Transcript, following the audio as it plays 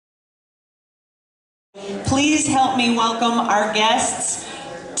Please help me welcome our guests,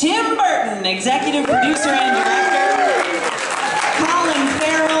 Tim Burton, executive producer and director, Colin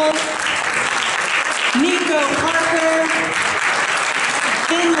Farrell, Nico Parker,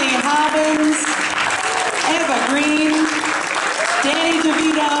 Finley Hobbins, Eva Green,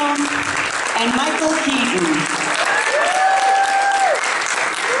 DeVito, and Michael Keaton.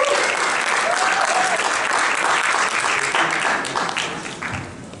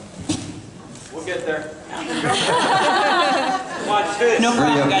 We'll get there. Watch this. No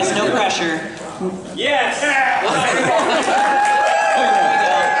problem, guys. No pressure. Yes!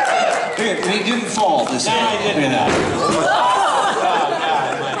 He didn't fall this time. I didn't. Oh,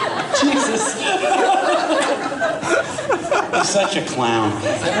 God. Jesus. He's such a clown.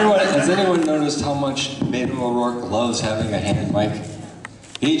 Has anyone noticed how much Beto O'Rourke loves having a hand mic?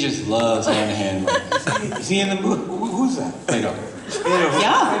 He just loves having a hand mic. Is he in the movie? Who's that? Beto.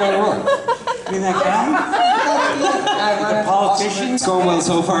 Yeah. Beto O'Rourke. You mean that guy? The politician? It's going well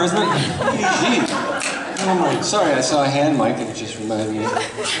so far, isn't it? Oh my, sorry, I saw a hand mic and it just reminded me.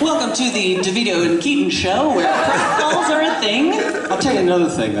 Welcome to the DeVito and Keaton show, where prank calls are a thing. I'll tell you another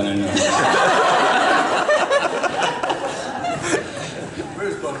thing that I know.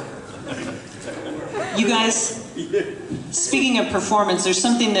 You guys, speaking of performance, there's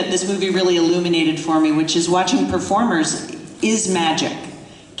something that this movie really illuminated for me, which is watching performers is magic.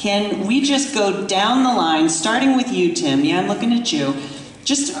 Can we just go down the line, starting with you, Tim? Yeah, I'm looking at you.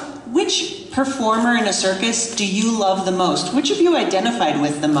 Just which performer in a circus do you love the most? Which of you identified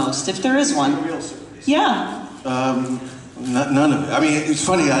with the most, if there is one? Real circus. Yeah. None of it. I mean, it's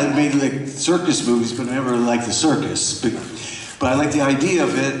funny, I made like circus movies, but I never liked the circus. But I like the idea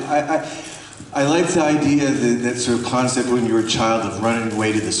of it. I like the idea, that sort of concept when you were a child of running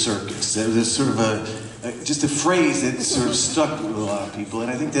away to the circus. There's sort of just a phrase that sort of stuck with a lot of people, and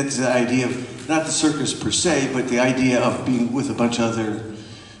I think that's the idea of, not the circus per se, but the idea of being with a bunch of other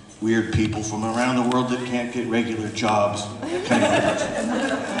weird people from around the world that can't get regular jobs, kind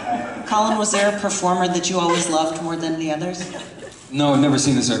of. Colin, was there a performer that you always loved more than the others? No, I've never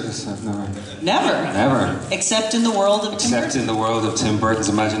seen a circus. I've never. Never? Never. Except in the world of Tim Burton? Except in the world of Tim Burton's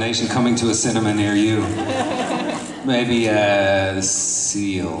imagination, coming to a cinema near you. Maybe the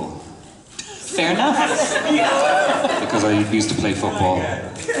Seal. Fair enough. Because I used to play football.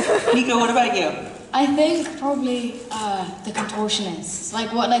 Nico, what about you? I think probably the contortionists.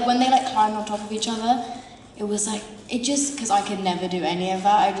 Like when they climbed on top of each other, it was because I could never do any of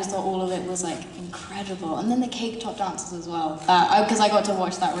that. I just thought all of it was incredible. And then the cake top dances as well. Because I got to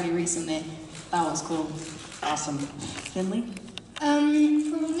watch that really recently. That was cool. Awesome. Finley?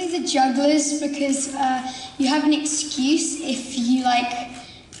 Probably the jugglers, because you have an excuse if you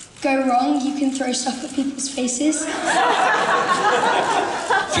go wrong, you can throw stuff at people's faces.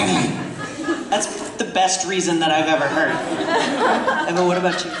 That's the best reason that I've ever heard. Eva, what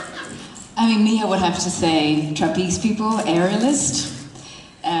about you? I mean, me, I would have to say trapeze people, aerialist.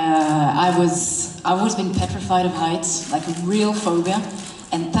 I've always been petrified of heights, like a real phobia.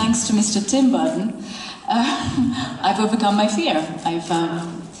 And thanks to Mr. Tim Burton, I've overcome my fear.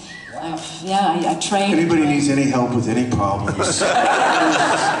 I trained. Anybody needs any help with any problems.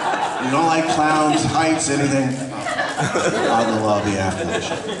 You don't like clowns, heights, anything, out in the lobby after the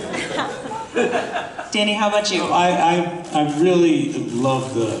show. Danny, how about you? I really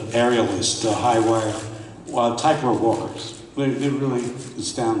love the aerialists, the high wire, tightrope walkers. They really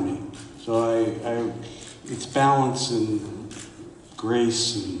astound me. So it's balance and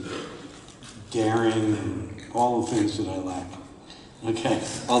grace and daring and all the things that I lack. Okay.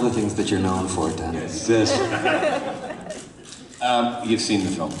 All the things that you're known for, Dan. Yes. This. You've seen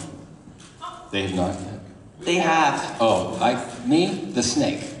the film. They have not. They have. Oh, me, the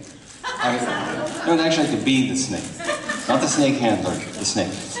snake. I don't actually have to be the snake. Not the snake handler, the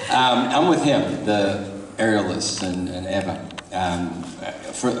snake. I'm with him, the aerialist and Eva.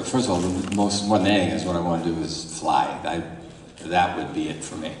 First of all, more than anything is what I want to do is fly. That would be it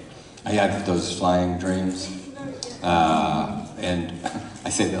for me. I have those flying dreams. And I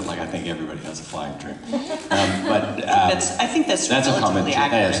say that like I think everybody has a flying dream. I think that's a relatively comment.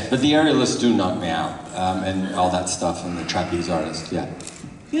 accurate. Yes, but the aerialists do knock me out, and all that stuff, and the trapeze artists, yeah.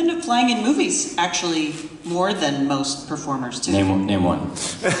 You end up flying in movies, actually, more than most performers, too. Name one.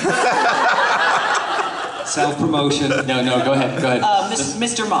 Self-promotion. No, go ahead.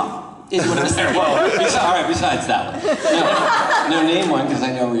 Mr. Mom is what I was saying. Well, all right, besides that one. No, name one, because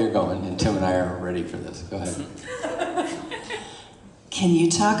I know where you're going, and Tim and I are ready for this. Go ahead. Can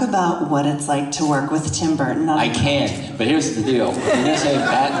you talk about what it's like to work with Tim Burton? I can, but here's the deal. You're gonna say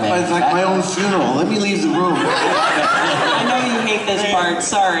Batman. It's like my own funeral. Let me leave the room. I know you hate this part,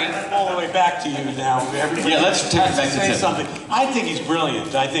 sorry. All the way back to you now. Everybody let's take it back to say Tim. something. I think he's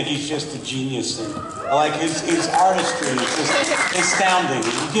brilliant. I think he's just a genius. And like his artistry is just astounding.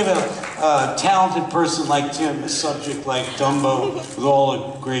 You give a talented person like Tim a subject like Dumbo with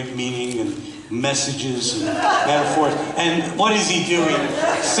all the great meaning and messages and metaphors. And what is he doing?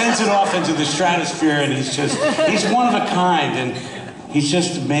 Sends it off into the stratosphere, and he's one of a kind, and he's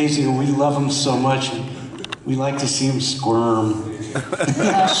just amazing, and we love him so much. And we like to see him squirm.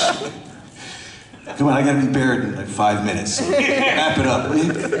 Come on, I gotta be buried in like 5 minutes. So wrap it up, will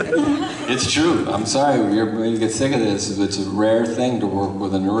you? It's true. I'm sorry, you get sick of this. It's a rare thing to work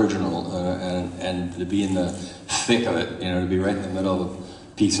with an original and to be in the thick of it, to be right in the middle of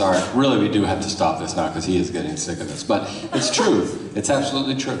piece art. Really, we do have to stop this now because he is getting sick of this. But it's true. It's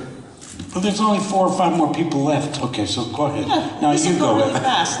absolutely true. But there's only 4 or 5 more people left. Okay, so go ahead. Yeah, now this you will go really ahead.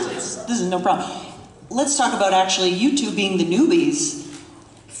 fast. This is no problem. Let's talk about actually you two being the newbies.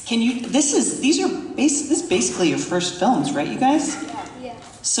 This is basically your first films, right, you guys? Yeah.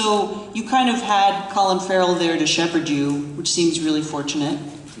 So you kind of had Colin Farrell there to shepherd you, which seems really fortunate.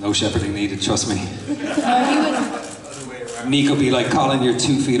 No shepherding needed, trust me. Nico be like, Colin, you're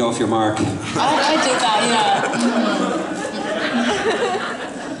 2 feet off your mark. I did that,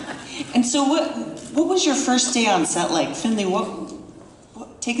 yeah. And so what was your first day on set like? Finley,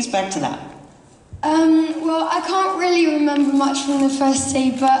 take us back to that. Well, I can't really remember much from the first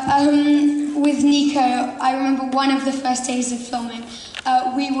day, but with Nico, I remember one of the first days of filming.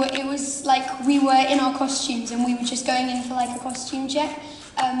 We were in our costumes, and we were just going in for like a costume check,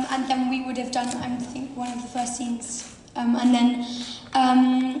 and then we would have done, I think, one of the first scenes. And then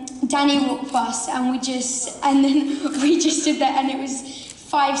Danny walked past, and we just did that, and it was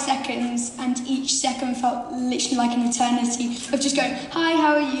 5 seconds, and each second felt literally like an eternity of just going, hi,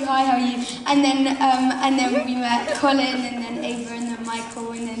 how are you, hi, how are you? And then we met Colin, and then Eva, and then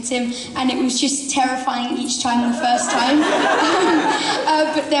Michael, and then Tim, and it was just terrifying each time the first time.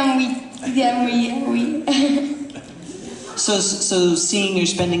 But then we So seeing you're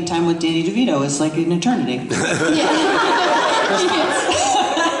spending time with Danny DeVito is like an eternity.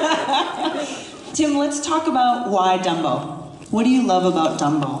 Tim, let's talk about why Dumbo. What do you love about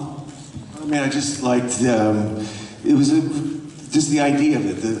Dumbo? I mean, I just liked, it was just the idea of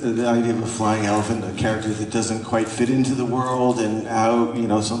it, the idea of a flying elephant, a character that doesn't quite fit into the world, and how,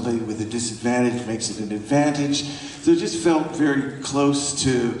 somebody with a disadvantage makes it an advantage. So it just felt very close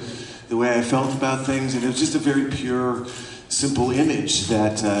to the way I felt about things, and it was just a very pure, simple image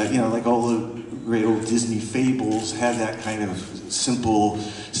that, like all the great old Disney fables had that kind of simple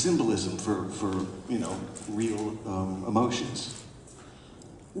symbolism for real emotions.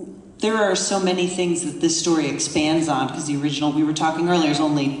 There are so many things that this story expands on, because the original, we were talking earlier, is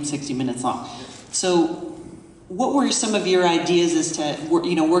only 60 minutes long. So what were some of your ideas as to,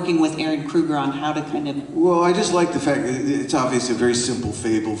 working with Aaron Kruger on how to kind of... Well, I just like the fact that it's obviously a very simple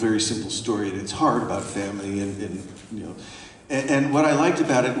fable, very simple story, and it's hard about family, and what I liked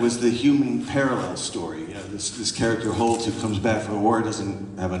about it was the human parallel story. This character Holt, who comes back from a war,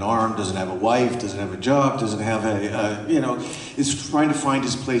 doesn't have an arm, doesn't have a wife, doesn't have a job, doesn't have is trying to find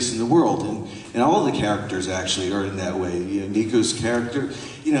his place in the world. And all the characters actually are in that way. Nico's character,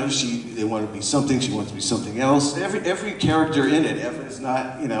 they want to be something, she wants to be something else. Every character in it, is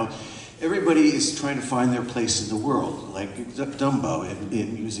not, everybody is trying to find their place in the world, like Dumbo,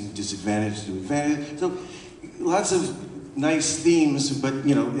 in using disadvantage to advantage. So lots of nice themes, but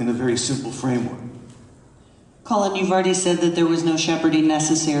in a very simple framework. Colin, you've already said that there was no shepherding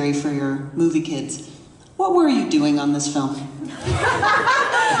necessary for your movie kids. What were you doing on this film?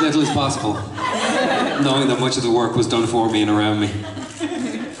 As little as possible, knowing that much of the work was done for me and around me.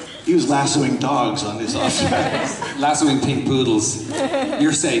 He was lassoing dogs on his off. Lassoing pink poodles.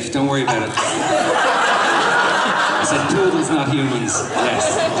 You're safe, don't worry about it. I said poodles, not humans.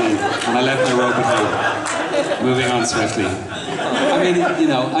 Yes, indeed. And I left my rope at home. Moving on swiftly. I mean,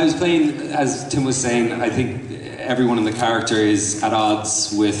 I was playing, as Tim was saying, I think everyone in the character is at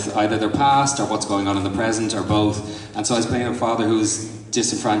odds with either their past or what's going on in the present or both. And so I was playing a father who's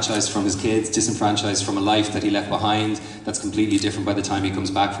disenfranchised from his kids, disenfranchised from a life that he left behind that's completely different by the time he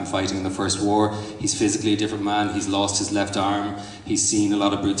comes back from fighting in the First War. He's physically a different man, he's lost his left arm, he's seen a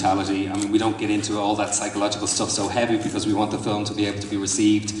lot of brutality. I mean, we don't get into all that psychological stuff so heavy because we want the film to be able to be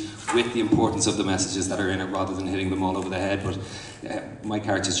received with the importance of the messages that are in it rather than hitting them all over the head. But my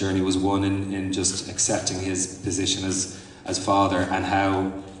character's journey was one in just accepting his position as father, and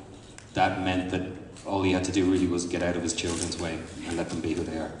how that meant that all he had to do really was get out of his children's way and let them be who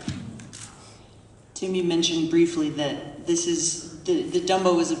they are. Tim, you mentioned briefly that this is, the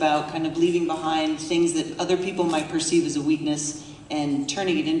Dumbo is about kind of leaving behind things that other people might perceive as a weakness and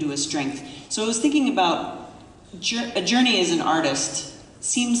turning it into a strength. So I was thinking about a journey as an artist.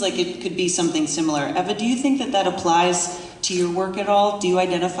 Seems like it could be something similar. Eva, do you think that that applies to your work at all? Do you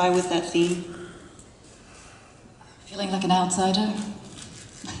identify with that theme? Feeling like an outsider?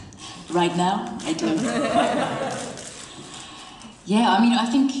 Right now, I do. Yeah, I mean, I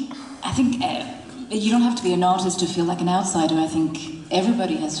think you don't have to be an artist to feel like an outsider. I think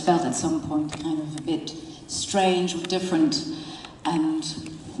everybody has felt at some point kind of a bit strange or different, and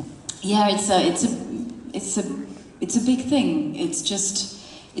yeah, it's a big thing.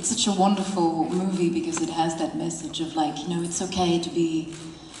 It's such a wonderful movie because it has that message of like, you know, it's okay to be,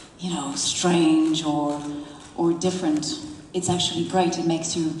 you know, strange or different. It's actually great. It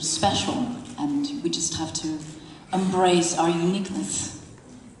makes you special, and we just have to embrace our uniqueness.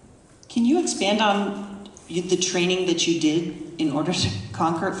 Can you expand on the training that you did in order to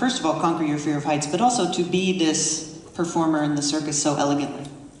conquer, first of all, conquer your fear of heights, but also to be this performer in the circus so elegantly?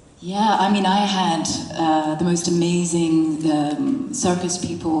 Yeah, I mean, I had the most amazing circus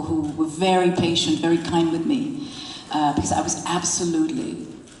people who were very patient, very kind with me, because I was absolutely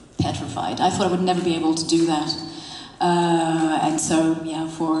petrified. I thought I would never be able to do that. And so, yeah,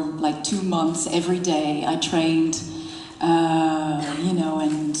 for like 2 months, every day, I trained, you know,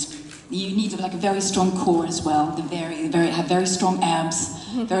 and you need like a very strong core as well. Have very strong abs,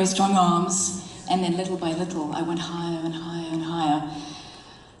 very strong arms, and then little by little, I went higher and higher and higher.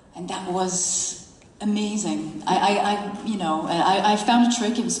 And that was amazing. I found a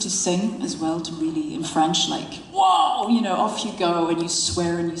trick. It was to sing as well, to really, in French, like, whoa, you know, off you go, and you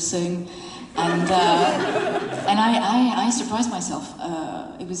swear and you sing. And I surprised myself.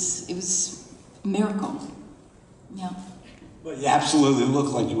 It was a miracle. Yeah. But you absolutely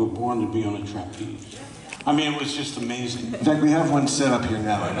looked like you were born to be on a trapeze. I mean, it was just amazing. In fact, we have one set up here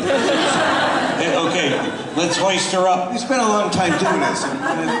now. Hey, okay, let's hoist her up. We spent a long time doing this.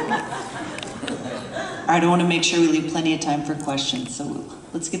 All right, I want to make sure we leave plenty of time for questions, so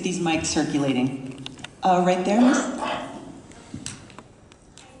let's get these mics circulating. Right there, miss?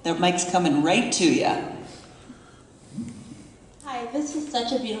 That mic's coming right to you. Hi, this is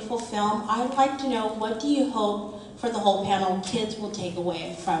such a beautiful film. I'd like to know, what do you hope for the whole panel kids will take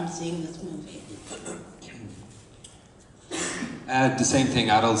away from seeing this movie? The same thing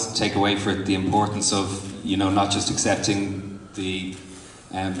adults take away for it, the importance of, you know, not just accepting the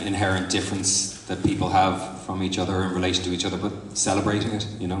inherent difference that people have from each other in relation to each other, but celebrating it,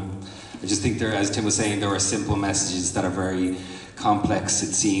 you know. I just think there, as Tim was saying, there are simple messages that are very complex,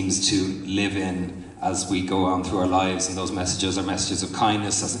 it seems, to live in as we go on through our lives, and those messages are messages of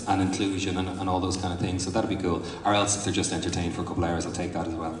kindness and inclusion and all those kind of things, so that'd be cool. Or else if they're just entertained for a couple of hours, I'll take that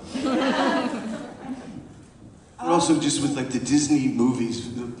as well. But also just with like the Disney movies,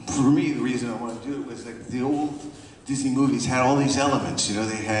 for me the reason I want to do it was like the old Disney movies had all these elements, you know,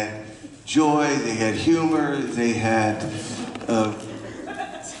 they had joy, they had humor, they had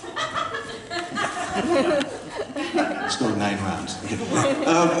let's go 9 rounds. Okay. What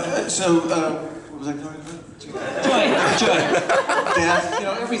was I talking about? Joy. Death, you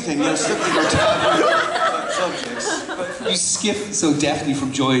know, everything, you know, simply go top subjects. But You skip so deftly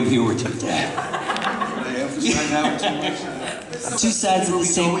from joy and humor to death. I emphasize how too Two sides of the We've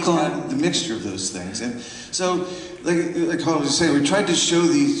same always coin. had the mixture of those things, and so, like Colin was saying, we tried to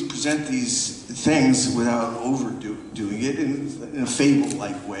present these things without overdoing it in a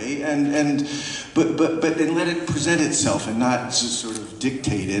fable-like way, but let it present itself and not just sort of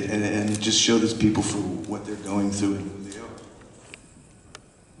dictate it and just show these people for what they're going through and who they are.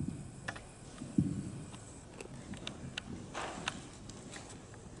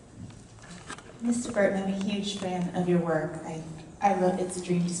 Mr. Burton, I'm a huge fan of your work. I love, it's a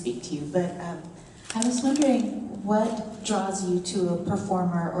dream to speak to you, but I was wondering what draws you to a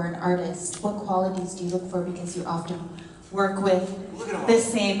performer or an artist? What qualities do you look for, because you often work with the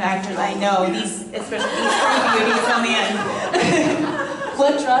same actors? I know, especially these three beauties on the end.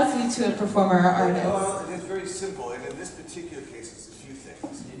 What draws you to a performer or artist? Well, it's very simple, and in this particular case, it's a few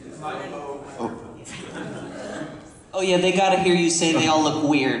things. Oh yeah, they gotta hear you say they all look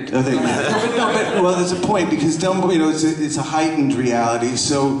weird. No, well, there's a point, because Dumbo, you know, it's a heightened reality.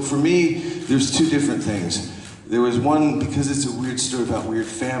 So for me, there's two different things. There was one, because it's a weird story about weird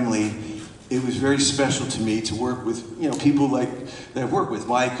family, it was very special to me to work with, you know, people like that I've worked with,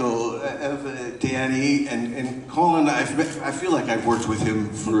 Michael, Eva, Danny, and Colin. I feel like I've worked with him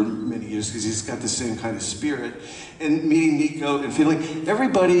for many years because he's got the same kind of spirit. And meeting Nico and Finley,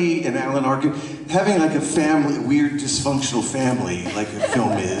 everybody, and Alan Arkin, having like a family, a weird dysfunctional family, like a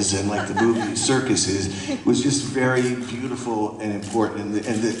film is, and like the movie Circus is, was just very beautiful and important.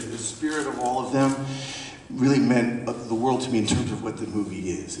 And the spirit of all of them really meant the world to me in terms of what the movie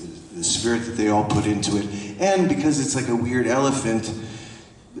is. It was the spirit that they all put into it. And because it's like a weird elephant,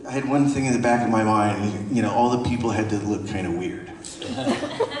 I had one thing in the back of my mind, you know, all the people had to look kind of weird.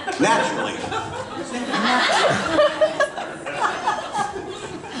 Naturally.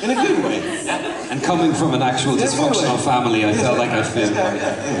 In a good way. And coming from an actual dysfunctional family, I felt like I fit.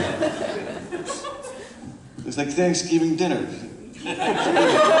 It's like Thanksgiving dinner.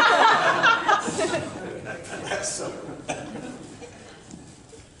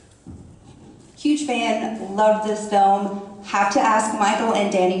 Huge fan, loved this film. Have to ask Michael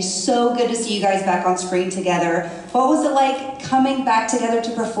and Danny, so good to see you guys back on screen together. What was it like coming back together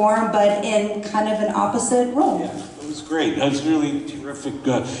to perform, but in kind of an opposite role? Yeah, it was great. It was really terrific.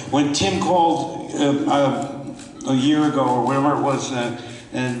 When Tim called a year ago or whatever it was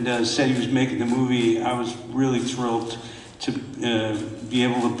and said he was making the movie, I was really thrilled to be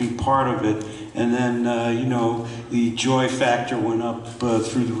able to be part of it. And then, you know, the joy factor went up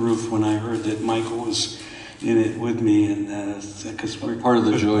through the roof when I heard that Michael was in it with me, and because we're part of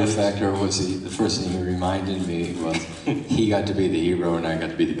the joy factor was the first thing he reminded me was he got to be the hero and I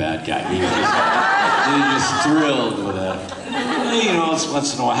got to be the bad guy. He was just thrilled with that. You know,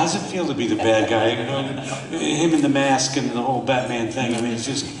 once in a while, how's it feel to be the bad guy? You know, him in the mask and the whole Batman thing. I mean, it's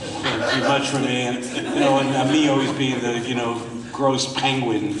just too much for me. And you know, and me always being the, you know, gross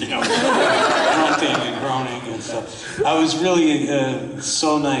penguin, you know, grunting and groaning and stuff. I was really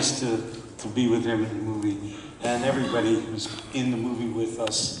so nice to be with him in the movie, and everybody who's in the movie with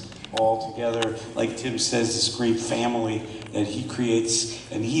us all together. Like Tim says, this great family that he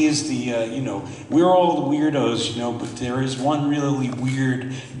creates, and he is the, you know, we're all the weirdos, you know, but there is one really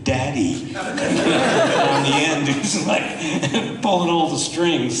weird daddy on the end who's like pulling all the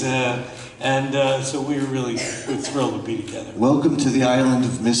strings. So we're thrilled to be together. Welcome to the island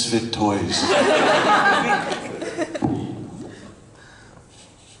of misfit toys.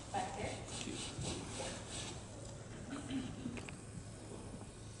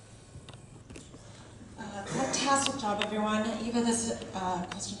 Fantastic job, everyone. Eva, this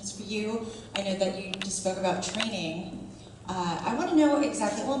question is for you. I know that you just spoke about training. I want to know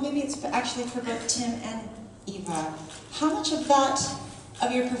exactly, well, maybe it's actually for both Tim and Eva. How much of that,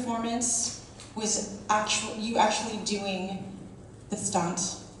 of your performance, was you actually doing the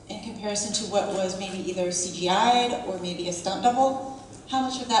stunt in comparison to what was maybe either CGI'd or maybe a stunt double? How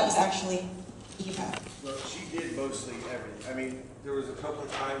much of that was actually Eva? Well, she did mostly everything. I mean, there was a couple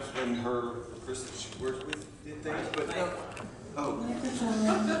of times when the person that she worked with did things, but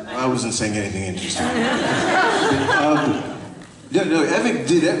I wasn't saying anything interesting. No, Eva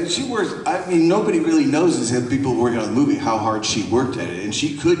did it. She worked, I mean, nobody really knows as people working on the movie how hard she worked at it, and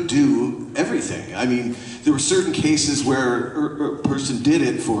she could do everything. I mean, there were certain cases where a person did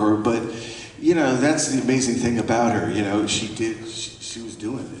it for her, but, you know, that's the amazing thing about her, you know, she was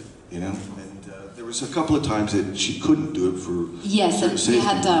doing it, you know, and there was a couple of times that she couldn't do it for Yes, we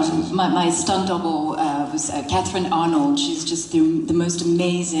had, my stunt double was Catherine Arnold. She's just the most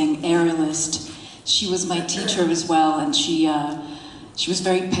amazing aerialist. She was my teacher as well, and she was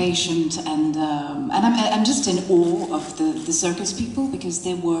very patient, and I'm just in awe of the circus people because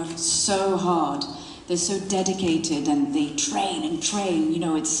they work so hard, they're so dedicated, and they train and train. You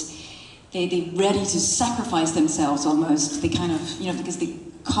know, they're ready to sacrifice themselves almost. They kind of, you know, because they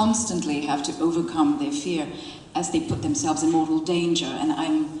constantly have to overcome their fear as they put themselves in mortal danger. And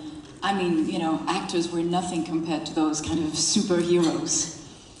I mean, you know, actors were nothing compared to those kind of superheroes.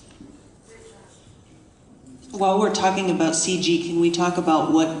 While we're talking about CG, can we talk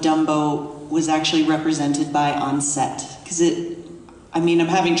about what Dumbo was actually represented by on set? Because I mean, I'm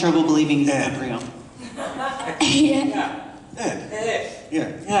having trouble believing he's not real. Ed.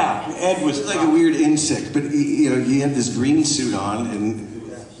 Yeah. Ed was like a weird insect, but he had this green suit on and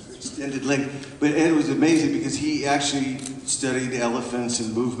extended leg. But Ed was amazing because he actually studied elephants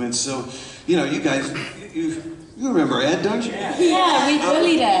and movements. So, you know, you guys, you remember Ed, don't you? Yeah, we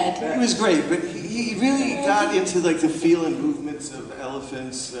bullied Ed. He was great, but he really got into like the feel and movements of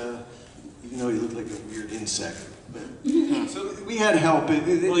elephants. You know, he looked like a weird insect. So we had help.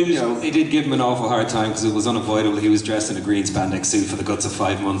 Well, they did give him an awful hard time because it was unavoidable. He was dressed in a green spandex suit for the guts of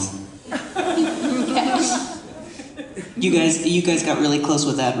 5 months. You guys got really close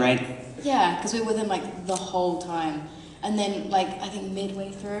with that, right? Yeah, because we were with him like the whole time. And then like, I think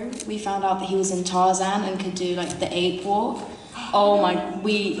midway through, we found out that he was in Tarzan and could do like the ape walk. Oh my,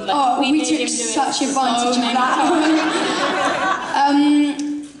 we took such advantage of that.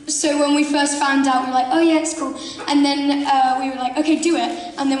 So when we first found out, we were like, oh yeah, it's cool. And then we were like, okay, do it.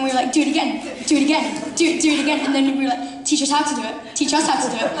 And then we were like, do it again, do it again, do it again. And then we were like, teach us how to do it, teach us how to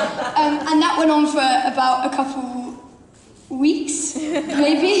do it. And that went on for about a couple weeks,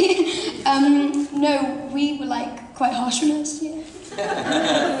 maybe. No, we were like quite harsh on us, yeah.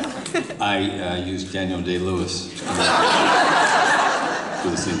 I used Daniel Day-Lewis for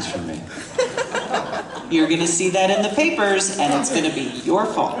the scenes for me. You're going to see that in the papers, and it's going to be your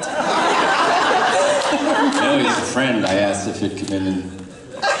fault. No, he's a friend. I asked if he'd come in and...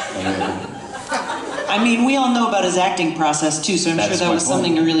 I mean, we all know about his acting process, too, so I'm sure that was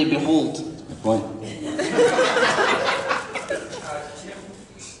something to really behold. That's my point. Tim,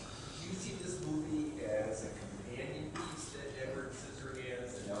 do you see this movie as a companion piece that Edward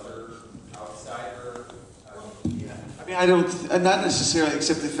Scissorhands, another outsider? I mean, I don't, not necessarily,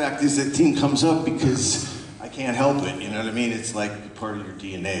 except the fact is that theme comes up because I can't help it, you know what I mean? It's like part of your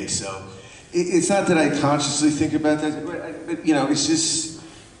DNA, so it's not that I consciously think about that, but you know, it's just,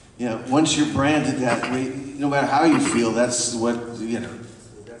 you know, once you're branded that way, no matter how you feel, that's what, you know,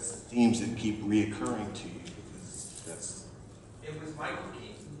 that's the themes that keep reoccurring to you, because that's... It was Michael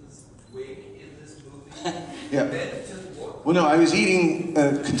Keaton's wig in this movie. Yeah. Well, no, I was eating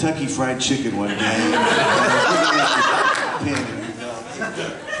Kentucky Fried Chicken one day.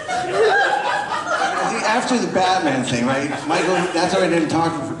 After the Batman thing, right? Michael, that's why I didn't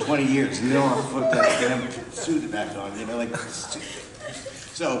talk to him for 20 years. You don't want to put that damn suit back on, you know, like.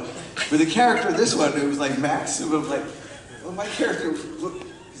 So, for the character of this one, it was like massive of like, well, my character,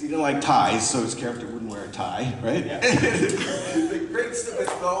 because he didn't like ties, so his character wouldn't wear a tie, right? Yeah. The great stuff,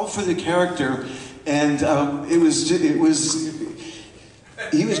 it's all for the character. And he was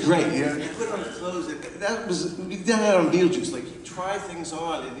great, you know, he put on clothes, that was, we did that on Beetlejuice, like you try things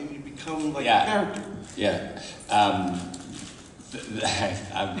on and then you become like a character. Yeah, I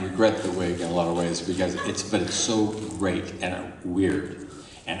regret the wig in a lot of ways because but it's so great and weird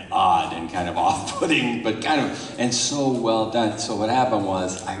and odd and kind of off-putting, but kind of, and so well done. So what happened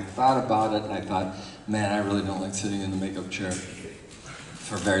was, I thought about it and I thought, man, I really don't like sitting in the makeup chair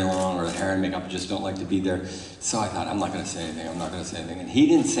for very long, or the hair and makeup, I just don't like to be there. So I thought, I'm not going to say anything, I'm not going to say anything. And he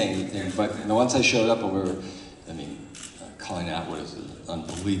didn't say anything, but you know, once I showed up and we were, I mean, Colin Atwood is an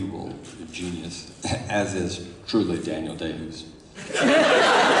unbelievable genius, as is truly Daniel Day-Lewis. I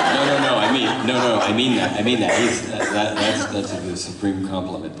mean that. That's a supreme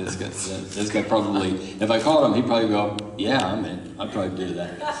compliment. This guy probably, if I called him, he'd probably go, yeah, I'm in. I'd probably do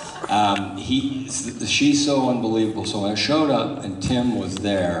that. She's so unbelievable. So when I showed up and Tim was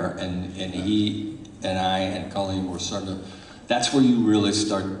there, and he and I and Colleen were sort of, that's where you really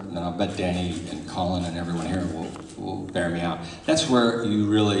start, and I'll bet Danny and Colin and everyone here will bear me out. That's where you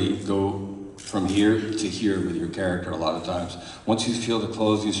really go from here to here with your character a lot of times. Once you feel the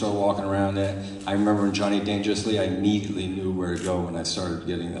clothes, you start walking around it. I remember in Johnny Dangerously, I immediately knew where to go when I started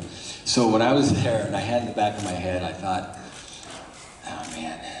getting them. So when I was there and I had in the back of my head, I thought, oh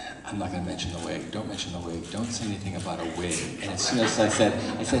man, I'm not gonna mention the wig. Don't mention the wig. Don't say anything about a wig. And as soon as I said,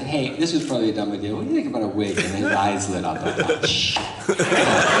 hey, this is probably a dumb idea. What do you think about a wig? And his eyes lit up. I thought, shit.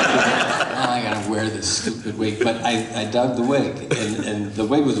 Now I gotta wear this stupid wig. But I dug the wig. And the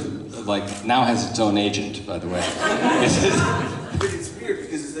wig was like, now has its own agent, by the way. But it's weird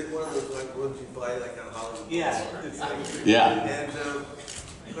because it's like one of those like ones you buy like on Hollywood. Yeah. It's like, yeah. And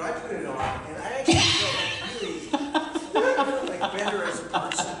but I put it on, and I actually felt really like better as a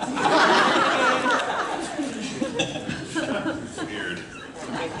person. Weird.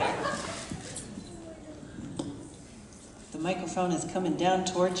 The microphone is coming down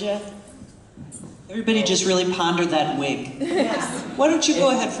towards you. Everybody just really ponder that wig. Yes. Why don't you go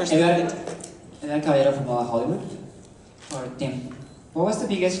ahead first? Caballero from Hollywood. For Tim, what was the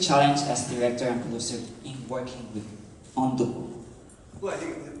biggest challenge as director and producer in working on Dumbo? Well, I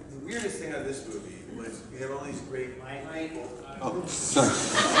think the weirdest thing on this movie was you have all these great... Oh, sorry.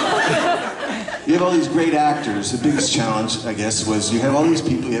 You have all these great actors. The biggest challenge, I guess, was you have all these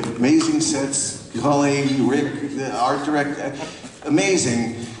people. You have amazing sets. Colleen, Rick, the art director,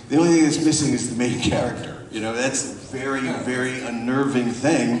 amazing. The only thing that's missing is the main character. You know, that's a very, very unnerving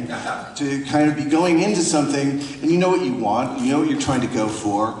thing to kind of be going into something and you know what you want, you know what you're trying to go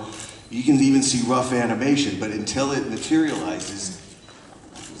for. You can even see rough animation, but until it materializes,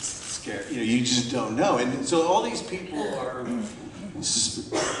 it's scary. You know, you just don't know. And so all these people are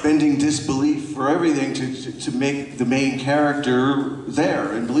suspending disbelief for everything to make the main character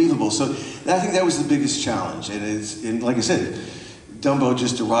there and believable. So I think that was the biggest challenge. And like I said, Dumbo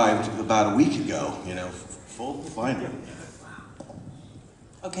just arrived about a week ago, you know, full finally.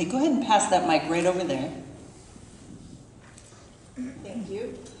 Okay, go ahead and pass that mic right over there. Thank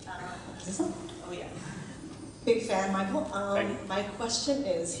you. Oh yeah. Big fan, Michael. My question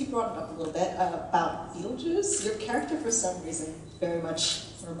is, he brought it up a little bit about Beetlejuice. Your character, for some reason, very much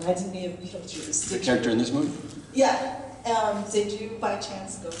reminded me of Beetlejuice. The character in this movie? Yeah. Did you, by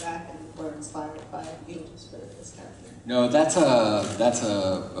chance, go back and were inspired by Beetlejuice for this character? No, that's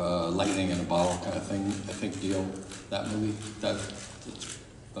a lightning in a bottle kind of thing, I think, deal, that movie. That's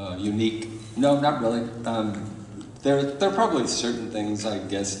unique. No, not really. There are probably certain things, I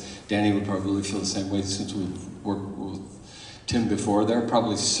guess, Danny would probably feel the same way since we've worked with Tim before. There are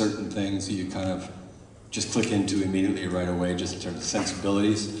probably certain things that you kind of just click into immediately right away, just in terms of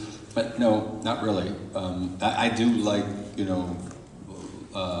sensibilities. But no, not really. I do like, you know,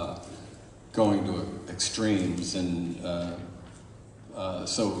 going to extremes, and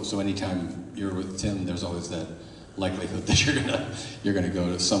so anytime you're with Tim, there's always that likelihood that you're gonna go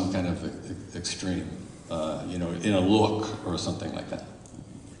to some kind of extreme, you know, in a look or something like that.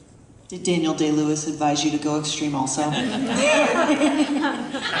 Did Daniel Day-Lewis advise you to go extreme also? Right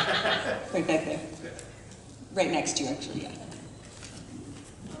back there. Right next to you, actually, yeah.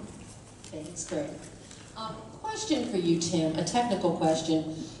 Thanks, great. Question for you, Tim, a technical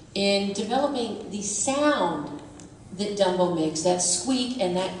question. In developing the sound that Dumbo makes, that squeak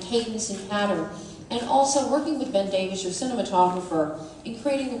and that cadence and pattern, and also working with Ben Davis, your cinematographer, in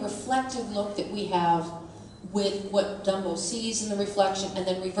creating the reflective look that we have with what Dumbo sees in the reflection, and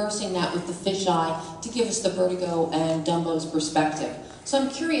then reversing that with the fisheye to give us the vertigo and Dumbo's perspective. So I'm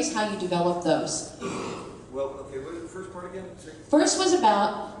curious how you developed those. Well, okay, what was the first part again? First was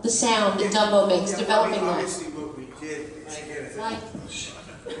about the sound that Dumbo makes, developing that. Obviously, what we did, Right.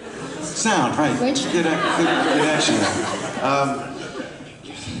 Sound, right. Good action.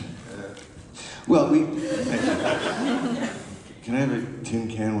 Well, can I have a tin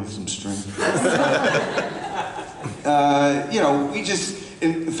can with some string? You know, we just,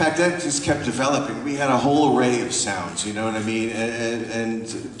 in fact, that just kept developing. We had a whole array of sounds, you know what I mean? And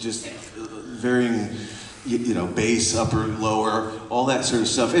just varying, you know, bass, upper, lower, all that sort of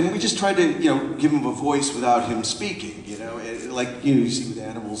stuff. And we just tried to, you know, give him a voice without him speaking, you know? Like, you know, you see with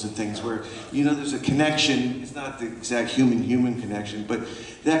animals and things where, you know, there's a connection. It's not the exact human-human connection, but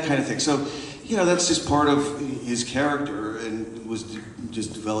that kind of thing. So, you know, that's just part of his character, and was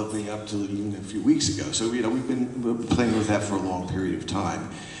just developing up to even a few weeks ago. So, you know, we've been playing with that for a long period of time.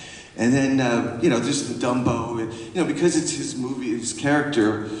 And then, you know, just the Dumbo, and, you know, because it's his movie, his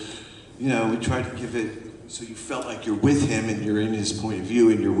character, you know, we tried to give it so you felt like you're with him and you're in his point of view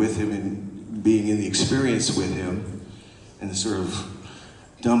and you're with him and being in the experience with him. And the sort of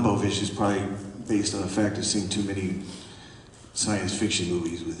Dumbo vision is probably based on the fact of seeing too many science fiction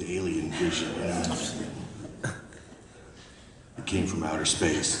movies with alien vision. You know? It came from outer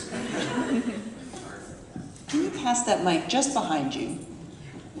space. Can you pass that mic just behind you?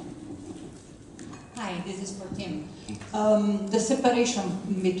 Hi, this is for Tim. The separation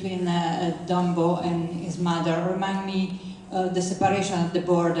between Dumbo and his mother remind me the separation at the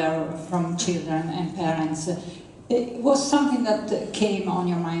border from children and parents. It was something that came on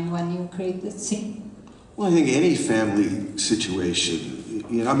your mind when you created the scene? Well, I think any family situation,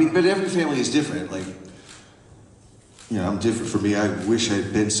 you know, I mean, but every family is different. Like, you know, I'm different for me. I wish I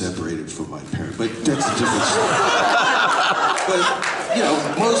had been separated from my parents, but that's a different story. But, you know,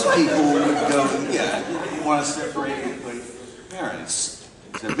 most people would go, yeah, you want to separate it with your parents.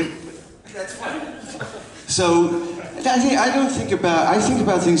 But that's fine. So, I think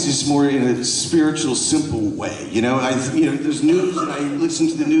about things just more in a spiritual, simple way. You know, there's news and I listen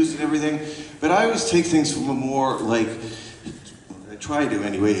to the news and everything, but I always take things from a more, like, I try to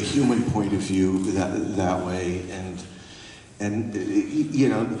anyway, a human point of view that way, and you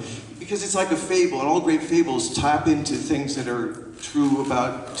know, because it's like a fable, and all great fables tap into things that are true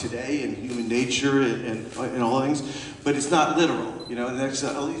about today and human nature and all things, but it's not literal, you know, and there's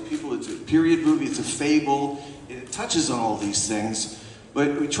all these people, it's a period movie, it's a fable, and it touches on all these things,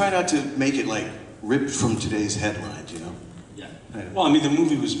 but we try not to make it like ripped from today's headlines, you know? Yeah. Well, I mean, the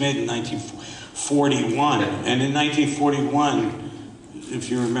movie was made in 1941, and in 1941, if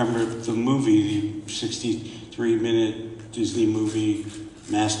you remember the movie, the 63-minute Disney movie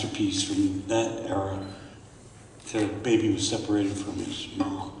masterpiece from that era, the baby was separated from his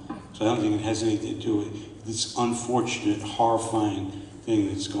mom. So I don't think it has anything to do with this unfortunate, horrifying thing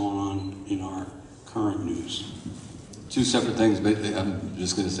that's going on in our current news. two separate things, but I'm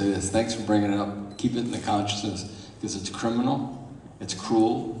just going to say this. Thanks for bringing it up. Keep it in the consciousness, because it's criminal, it's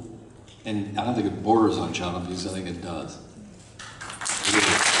cruel, and I don't think it borders on child abuse. I think it does.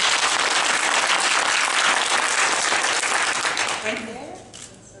 Right there.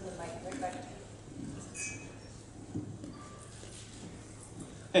 Send the mic right back.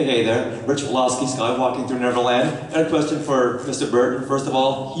 Hey there, Rich Woloski, Skywalking Through Neverland. I had a question for Mr. Burton. First of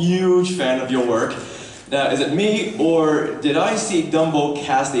all, huge fan of your work. Now, is it me, or did I see Dumbo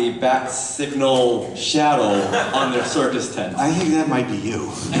cast a bat signal shadow on their circus tent? I think that might be you.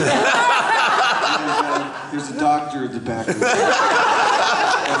 There's a doctor at the back of the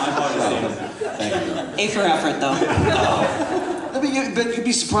Thank you. A for effort, though. I mean, but you'd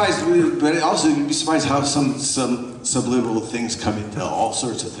be surprised, but also you'd be surprised how some subliminal things come into all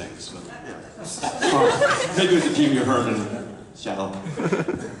sorts of things. But, yeah. Maybe with the Pee Wee Herman shadow.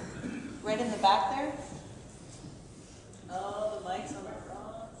 Right in the back there. Oh, the mic's on the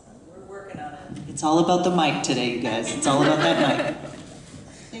front. We're working on it. It's all about the mic today, you guys. It's all about that mic.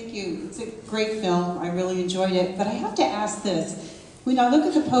 Thank you. It's a great film. I really enjoyed it. But I have to ask this. When I look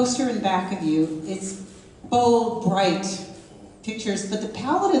at the poster in back of you, it's bold, bright pictures, but the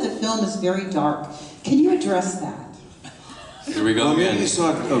palette of the film is very dark. Can you address that? Here we go well, again. Maybe you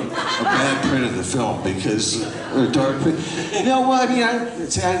saw a bad print of the film because a dark print. No, well, I mean, I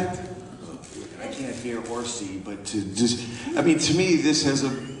can't hear or see, but to just, I mean, to me, this has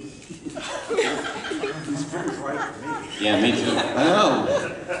a. It's very bright for me. Yeah, me too. I know.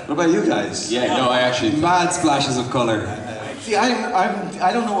 What about you guys? Yeah, no, I actually. Mad splashes of color. See,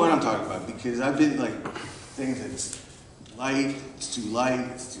 I don't know what I'm talking about because I've been like things that's light, it's too light,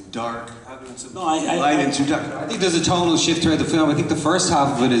 it's too dark. No, light and too dark. I think there's a tonal shift throughout the film. I think the first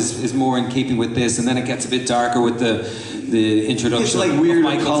half of it is more in keeping with this, and then it gets a bit darker with the introduction It's like weird of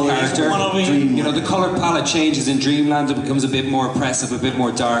Michael's character. Dreamland. You know, the color palette changes in Dreamland. It becomes a bit more oppressive, a bit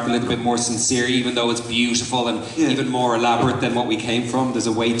more dark, a little bit more sincere, even though it's beautiful and even more elaborate than what we came from. There's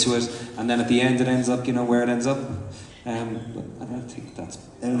a weight to it, and then at the end, it ends up, you know, where it ends up. But I don't think that's.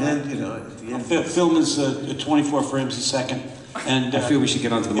 And then, you know, at the end. Film is 24 frames a second. And I feel we should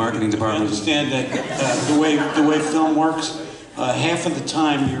get onto the marketing department. I understand that the way film works, half of the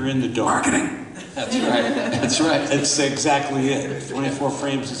time you're in the dark. Marketing. That's right. That's right. That's exactly it. 24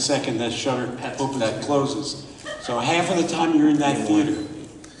 frames a second, that shutter opens and closes. So half of the time you're in that theater,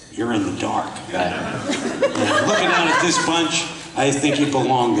 you're in the dark. Looking out at this bunch, I think you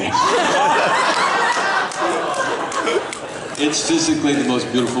belong there. It's physically the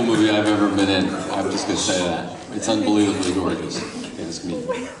most beautiful movie I've ever been in. I'm just going to say that. It's unbelievably gorgeous. It's me.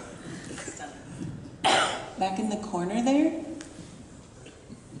 Back in the corner there?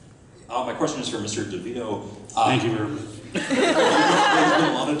 My question is for Mr. DeVito. Thank you very much. There's been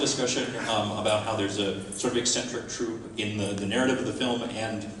a lot of discussion about how there's a sort of eccentric troupe in the narrative of the film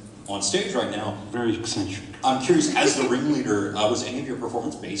and on stage right now. Very eccentric. I'm curious, as the ringleader, was any of your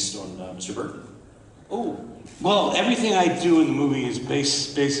performance based on Mr. Burton? Oh, well, everything I do in the movie is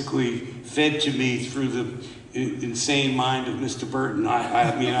basically fed to me through the insane mind of Mr. Burton.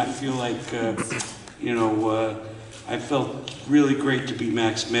 I mean, I feel like, you know, I felt really great to be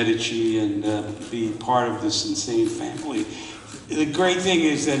Max Medici and be part of this insane family. The great thing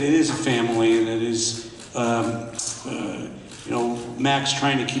is that it is a family, and it is, you know, Max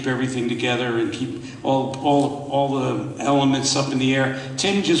trying to keep everything together and keep all the elements up in the air.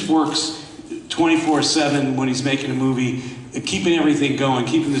 Tim just works 24/7 when he's making a movie, keeping everything going,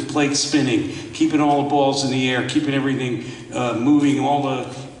 keeping the plate spinning, keeping all the balls in the air, keeping everything moving, all the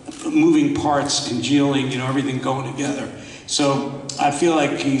moving parts congealing, you know, everything going together. So I feel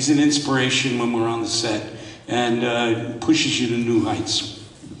like he's an inspiration when we're on the set and pushes you to new heights.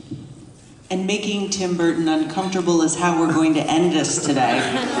 And making Tim Burton uncomfortable is how we're going to end this today.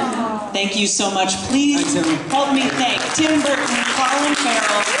 Thank you so much. Please help me thank Tim Burton, Colin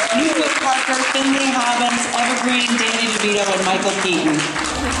Farrell, Nico Parker, Finley Hobbins, Eva Green, Danny DeVito, and Michael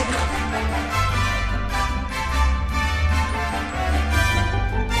Keaton.